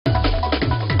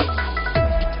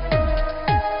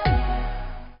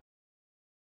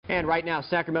And right now,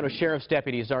 Sacramento Sheriff's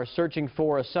deputies are searching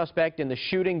for a suspect in the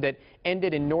shooting that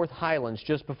ended in North Highlands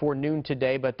just before noon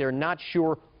today, but they're not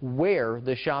sure where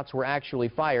the shots were actually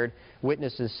fired.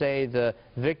 Witnesses say the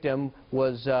victim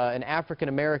was an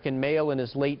African-American male in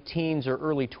his late teens or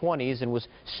early 20s and was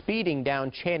speeding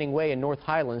down Channing Way in North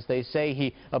Highlands. They say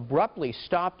he abruptly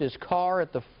stopped his car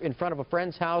in front of a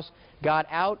friend's house, got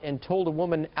out and told a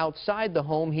woman outside the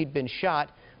home he'd been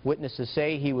shot. Witnesses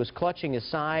say he was clutching his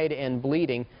side and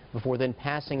bleeding before then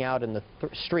passing out in the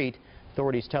street.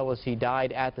 Authorities tell us he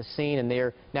died at the scene, and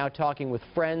they're now talking with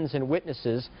friends and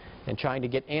witnesses and trying to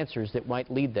get answers that might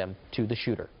lead them to the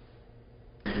shooter.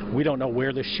 We don't know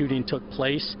where the shooting took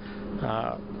place.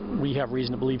 We have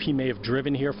reason to believe he may have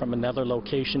driven here from another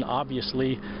location.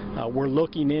 Obviously, we're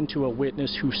looking into a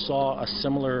witness who saw a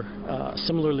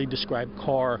similarly described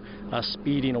car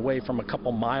speeding away from a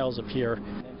couple miles of here.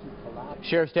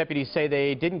 Sheriff's deputies say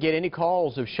they didn't get any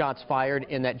calls of shots fired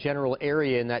in that general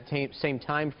area in that same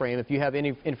time frame. If you have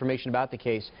any information about the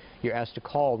case, you're asked to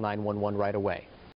call 911 right away.